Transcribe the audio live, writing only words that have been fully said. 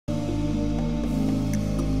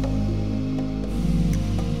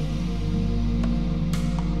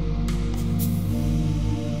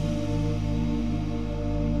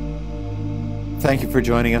Thank you for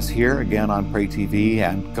joining us here again on PrayTV,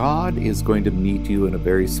 and God is going to meet you in a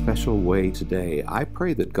very special way today. I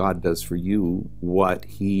pray that God does for you what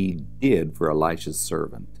He did for Elisha's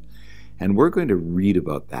servant. And we're going to read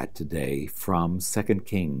about that today from 2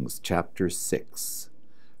 Kings chapter 6,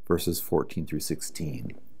 verses 14 through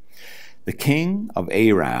 16. The king of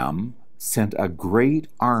Aram sent a great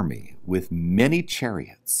army with many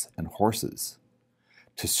chariots and horses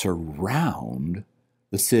to surround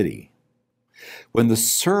the city. When the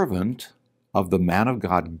servant of the man of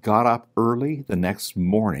God got up early the next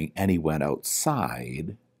morning and he went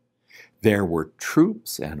outside, there were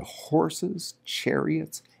troops and horses,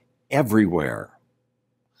 chariots everywhere.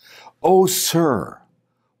 "Oh, sir,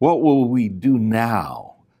 what will we do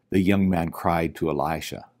now?" the young man cried to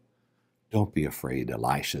Elisha. "Don't be afraid,"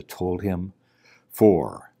 Elisha told him,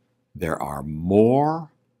 "for there are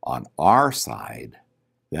more on our side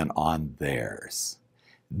than on theirs."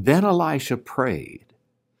 Then Elisha prayed,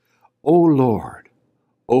 "O Lord,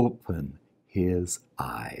 open his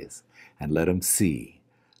eyes and let him see."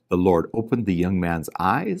 The Lord opened the young man's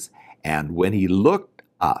eyes, and when he looked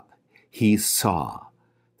up, he saw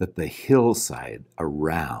that the hillside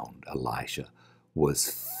around Elisha was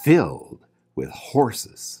filled with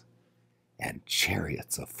horses and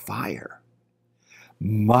chariots of fire.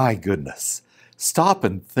 My goodness, stop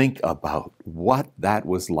and think about what that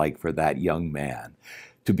was like for that young man,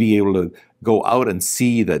 to be able to go out and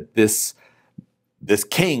see that this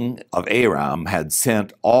king of Aram had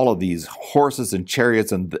sent all of these horses and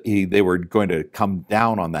chariots, and they were going to come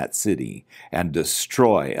down on that city and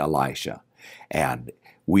destroy Elisha. And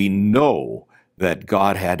we know that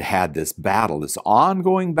God had had this battle, this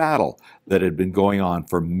ongoing battle that had been going on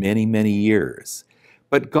for many, many years.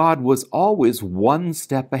 But God was always one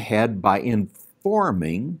step ahead by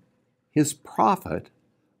informing His prophet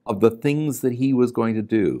of the things that he was going to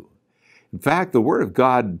do. In fact, the Word of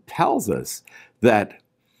God tells us that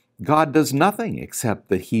God does nothing except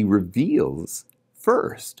that He reveals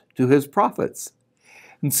first to His prophets.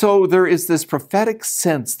 And so there is this prophetic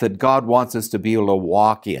sense that God wants us to be able to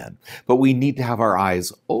walk in, but we need to have our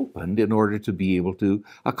eyes opened in order to be able to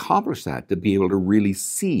accomplish that, to be able to really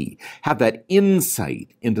see, have that insight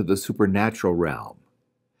into the supernatural realm.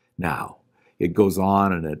 Now, it goes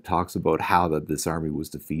on and it talks about how that this army was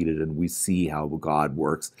defeated, and we see how God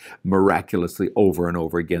works miraculously over and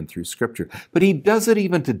over again through Scripture. But He does it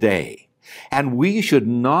even today. And we should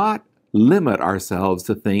not limit ourselves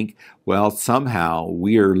to think, well, somehow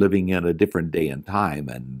we are living in a different day and time,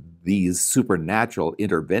 and these supernatural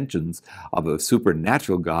interventions of a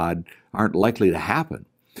supernatural God aren't likely to happen.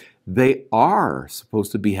 They are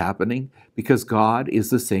supposed to be happening because God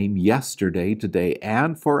is the same yesterday, today,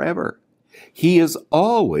 and forever. He is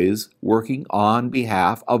always working on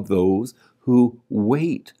behalf of those who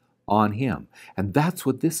wait on Him. And that's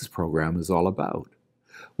what this program is all about.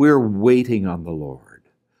 We're waiting on the Lord.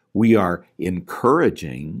 We are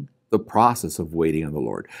encouraging the process of waiting on the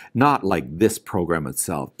Lord. Not like this program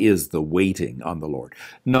itself is the waiting on the Lord.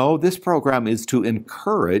 No, this program is to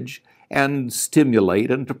encourage and stimulate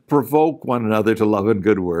and to provoke one another to love and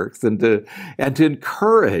good works, and to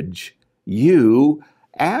encourage you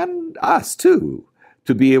and us too,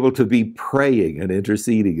 to be able to be praying and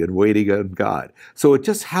interceding and waiting on God. So it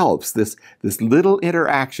just helps. This little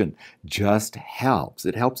interaction just helps.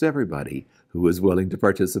 It helps everybody who is willing to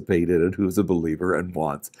participate in it, who is a believer and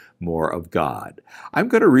wants more of God. I'm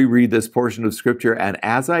going to reread this portion of Scripture, and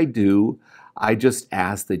as I do, I just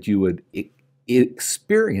ask that you would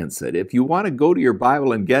experience it. If you want to go to your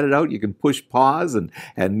Bible and get it out, you can push pause and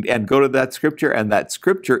go to that Scripture, and that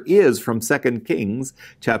Scripture is from 2 Kings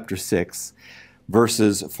chapter 6,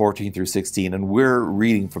 verses 14 through 16, and we're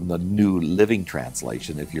reading from the New Living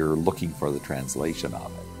Translation if you're looking for the translation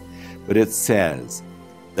of it. But it says,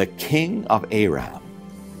 "The king of Aram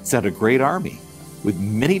sent a great army with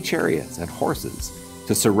many chariots and horses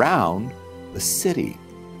to surround the city.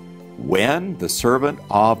 When the servant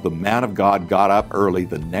of the man of God got up early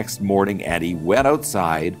the next morning and he went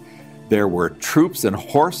outside, there were troops and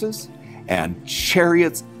horses and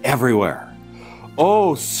chariots everywhere.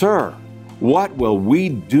 'Oh, sir, what will we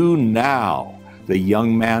do now?' the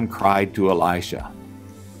young man cried to Elisha.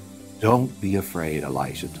 'Don't be afraid,'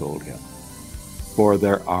 Elisha told him, 'for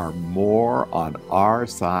there are more on our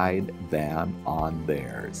side than on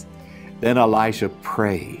theirs.' Then Elisha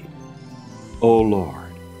prayed, 'O Lord,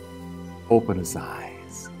 open his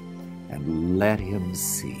eyes and let him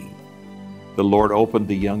see.' The Lord opened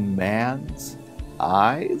the young man's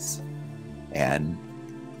eyes, and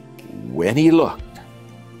when he looked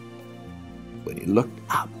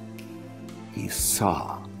up, he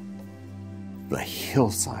saw the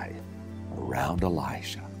hillside around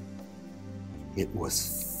Elisha, it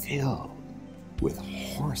was filled with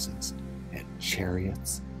horses and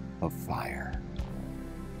chariots of fire.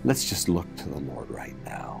 Let's just look to the Lord right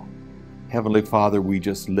now. Heavenly Father, we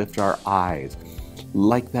just lift our eyes.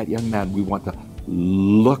 Like that young man, we want to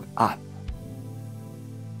look up.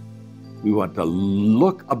 We want to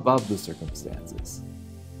look above the circumstances.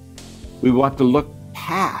 We want to look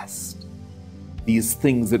past these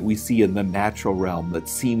things that we see in the natural realm that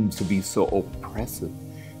seems to be so oppressive,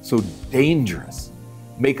 so dangerous,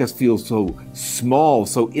 make us feel so small,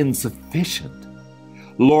 so insufficient.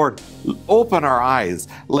 Lord, open our eyes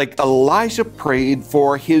like Elisha prayed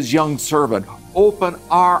for his young servant. Open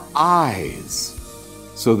our eyes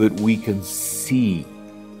so that we can see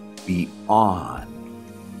beyond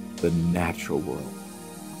the natural world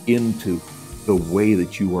into the way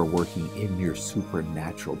that you are working in your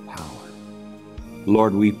supernatural power.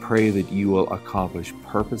 Lord, we pray that you will accomplish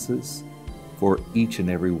purposes for each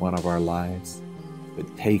and every one of our lives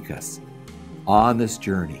that take us on this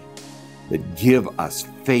journey, that give us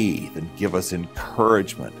faith and give us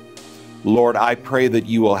encouragement. Lord, I pray that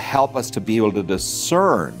you will help us to be able to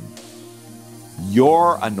discern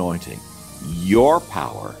your anointing, your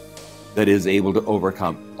power that is able to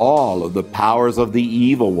overcome all of the powers of the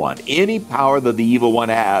evil one. Any power that the evil one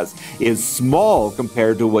has is small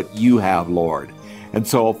compared to what you have, Lord. And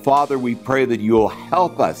so, Father, we pray that you will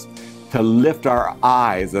help us to lift our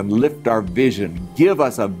eyes and lift our vision. Give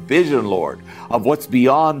us a vision, Lord, of what's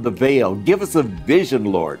beyond the veil. Give us a vision,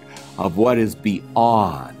 Lord, of what is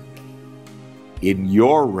beyond in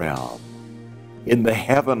your realm, in the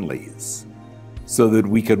heavenlies, so that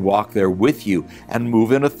we can walk there with you and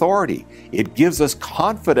move in authority. It gives us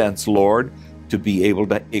confidence, Lord, to be able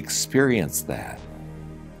to experience that.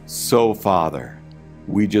 So, Father,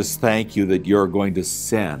 we just thank you that you're going to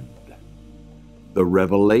send the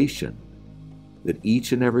revelation that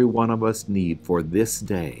each and every one of us need for this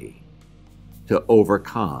day to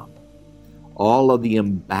overcome all of the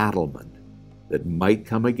embattlement that might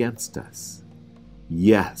come against us.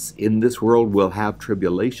 Yes, in this world we'll have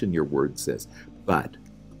tribulation, your word says, but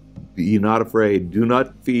be not afraid, do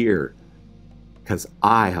not fear, because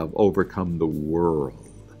I have overcome the world.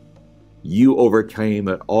 You overcame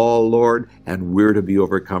it all, Lord, and we're to be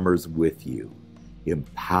overcomers with you,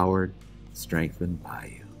 empowered, strengthened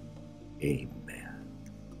by you. Amen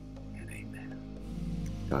and amen.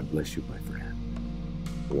 God bless you, my friend.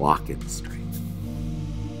 Walk in strength.